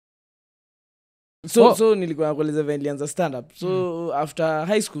So nilikuwa nakueleza vile nilianza stand up. So after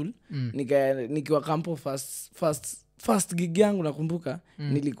high school nikiwa campo first gig yangu nakumbuka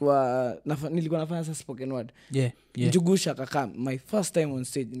nilikuwa nafanya sasa spoken word. Njugush akakam my first time on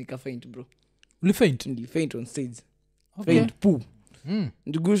stage nikafaint bro. Nilifaint on stage. Okay. Faint poo.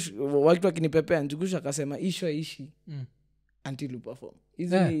 Njugush watu wakinipepea Njugush akasema ishi until you perform.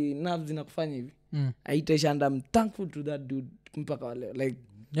 Hizi nerves zinakufanya hivi. Aitaisha and I'm thankful to that dude mpaka wale like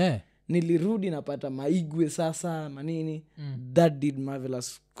nilirudi napata maigwe sasa manini that did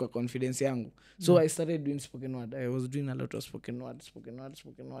marvelous kwa confidence yangu. So I started doing spoken word. I was doing a lot of spoken word.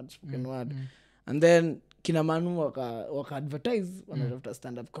 And then kina Manu waka advertise wanatafuta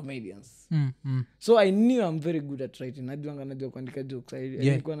stand up comedians. So I knew I'm very good at writing. Najua kuandika jokes.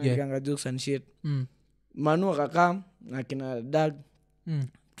 Nilikuwa naandika jokes and shit. Manu wakakaa na kina Dag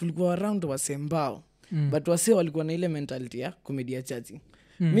tulikuwa around wasembao but wase walikuwa na ile mentality ya comedy ya chachi.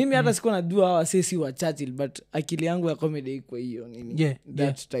 Mimi hata sikuwa najua hawa si wa Churchill but akili yangu ya comedy iko hiyo nini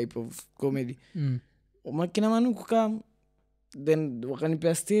that type of comedy. Makina Manu kukaa then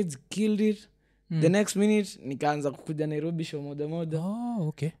wakanipea stage killed it. The next minute nikaanza kukuja Nairobi show moja.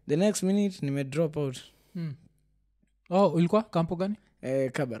 Okay. The next minute nime drop out. Ulikuwa kampo gani?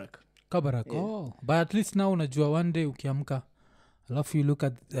 Kabarak. Yeah. But at least now unajua one day ukiamka alafu you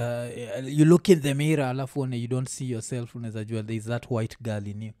look in the mirror alafu you don't see yourself unaweza jua there is that white girl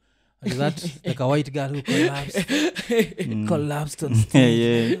in you. Is that like a white girl who collapsed on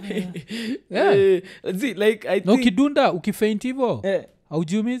stage? Yeah. See, like I think no kidunda ukifaint hivyo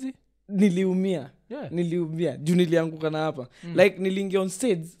haujiumizi? Niliumia juu nilianguka na hapa like niliingia on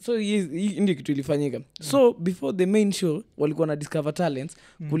stage. So hii ndio kitu ilifanyika. So before the main show walikuwa na discover talents.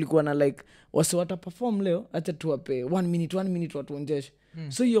 Kulikuwa na like wase wata perform leo acha tuwape 1 minute watuonjeshe.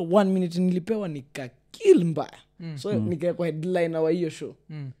 So hiyo 1 minute nilipewa nikakill mbaya. So nikaekwa headliner wa hiyo show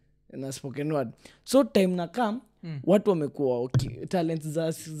na spoken word. So time na come watu wamekuwa talents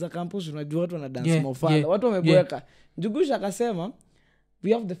za campus unajua watu wana dance mofala. Watu wameboeka. Njugush akasema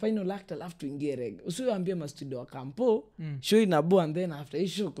we have the final act alafu tuingie reggae. Usiwaambie mastudio wa campo show inaboa and then after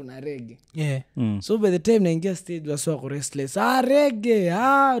show kuna reggae. So by the time naingia stage wasio wako restless. Reggae,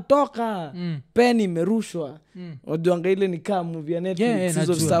 toka. Pen imerushwa. Wajuanga ile ni kama movie ya Netflix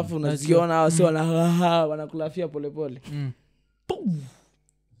hizo stuff unaziona wasio wanakulafia polepole.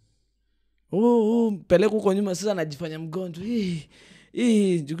 Peleka huko nyuma sasa anajifanya mgonjwa.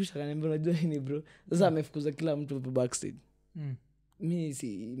 Njugush akaniambia unajua nini bro? Sasa amefukuza kila mtu backstage. Mi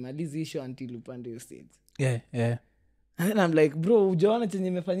si malizi show until upande stage. And then I'm like bro ujaona chenye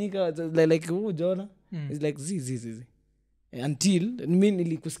imefanyika like ujaona it's like zizi until mimi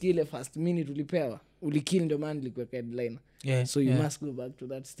nilikusikia ile first minute ulipewa ulikill ndio maana nilikuwa headliner. So you must go back to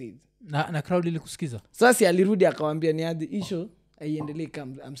that stage. Na crowd ilikusikiza sasa alirudi akamwambia ni hadi issue aiendelee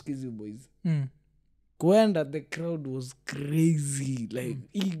kama amsikizi boys. Kwenda the crowd was crazy like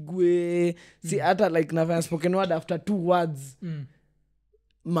igwe see hata like nafanya spoken word after 2 words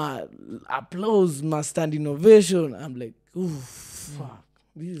my applause my standing ovation. I'm like fuck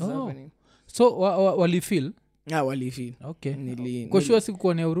this is happening. So wali feel okay kwa sure siku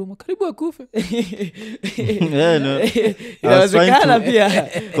kuonea huruma karibu akufe. No I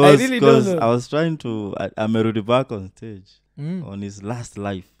was trying to amerudi back on stage on his last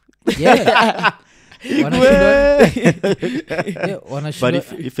life. But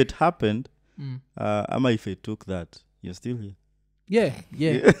if it happened ama if it took that you're still here. Yeah.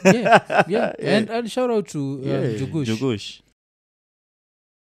 And shout out to Njugush.